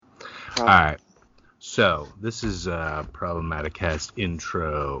Alright, so this is Problematicast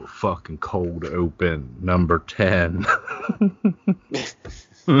intro, fucking cold open, number 10.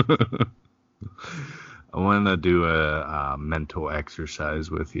 I want to do a mental exercise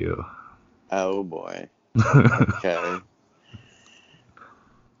with you. Oh boy. Okay.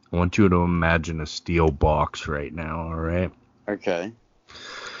 I want you to imagine a steel box right now, alright? Okay.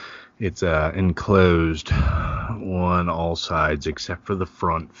 It's enclosed on all sides except for the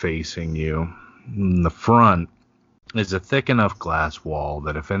front facing you. In the front is a thick enough glass wall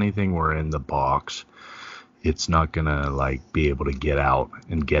that if anything were in the box, it's not gonna be able to get out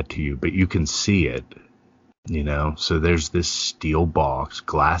and get to you, but you can see it, you know? So there's this steel box,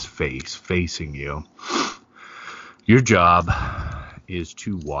 glass face facing you. Your job is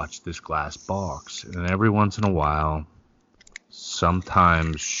to watch this glass box, and every once in a while,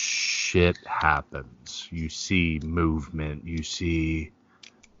 sometimes shit happens. You see movement, you see,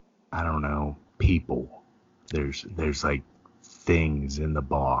 I don't know, people. There's things in the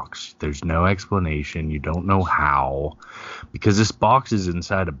box. There's no explanation. You don't know how, because this box is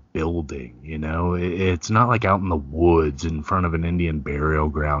inside a building, you know? It's not like out in the woods in front of an Indian burial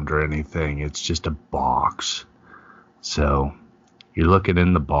ground or anything. It's just a box. So you're looking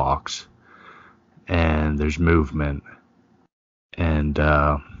in the box and there's movement. And,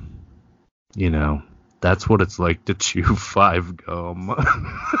 you know, that's what it's like to chew 5 gum.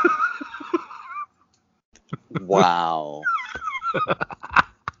 Wow.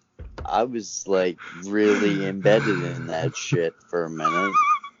 I was really embedded in that shit for a minute.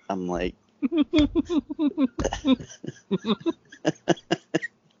 I'm like,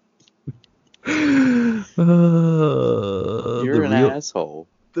 you're an asshole.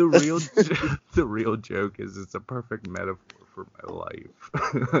 The real joke is it's a perfect metaphor for my life.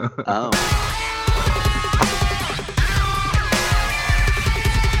 Oh.